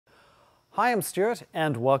Hi, I'm Stuart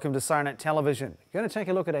and welcome to SIRENNET Television. You're going to take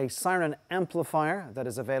a look at a Siren amplifier that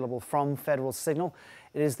is available from Federal Signal.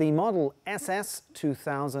 It is the model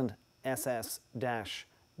SS2000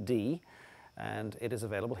 SS-D and it is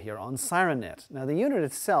available here on SIRENNET. Now the unit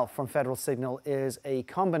itself from Federal Signal is a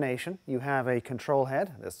combination. You have a control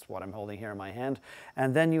head, this is what I'm holding here in my hand,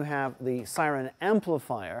 and then you have the Siren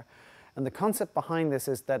amplifier. And the concept behind this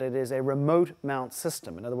is that it is a remote mount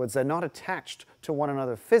system. In other words, they're not attached to one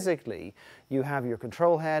another physically. You have your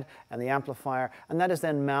control head and the amplifier, and that is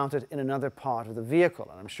then mounted in another part of the vehicle.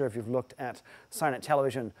 And I'm sure if you've looked at SIRENNET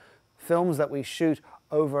Television films that we shoot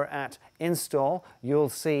over at Install, you'll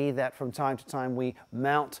see that from time to time we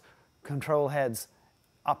mount control heads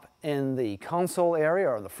up in the console area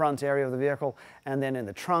or the front area of the vehicle, and then in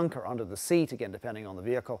the trunk or under the seat, again depending on the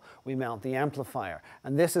vehicle, we mount the amplifier.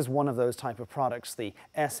 And this is one of those type of products, the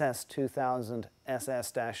SS2000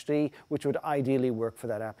 SS-D, which would ideally work for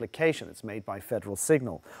that application. It's made by Federal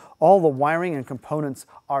Signal. All the wiring and components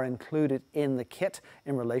are included in the kit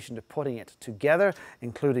in relation to putting it together,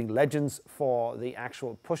 including legends for the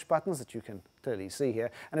actual push buttons that you can clearly see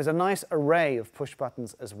here. And there's a nice array of push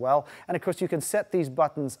buttons as well. And of course you can set these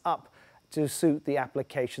buttons up to suit the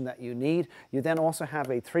application that you need. You then also have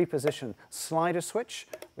a 3-position slider switch,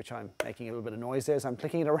 which I'm making a little bit of noise there as I'm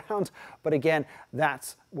clicking it around. But again,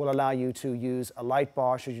 that will allow you to use a light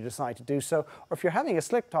bar should you decide to do so. Or if you're having a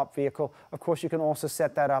slick top vehicle, of course you can also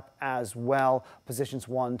set that up as well, positions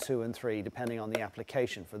 1, 2, and 3, depending on the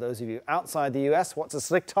application. For those of you outside the US, what's a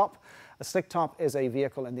slick top? A slick top is a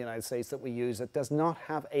vehicle in the United States that we use that does not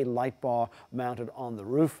have a light bar mounted on the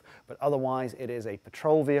roof, but otherwise it is a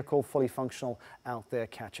patrol vehicle, fully functional, out there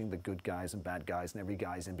catching the good guys and bad guys and every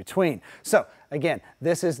guy's in between. So again,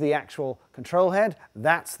 this is the actual control head,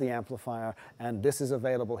 that's the amplifier, and this is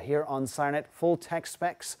available here on SIRENNET. Full tech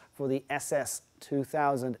specs for the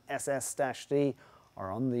SS2000 SS-D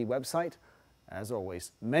are on the website. As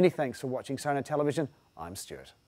always, many thanks for watching SIRENNET Television. I'm Stuart.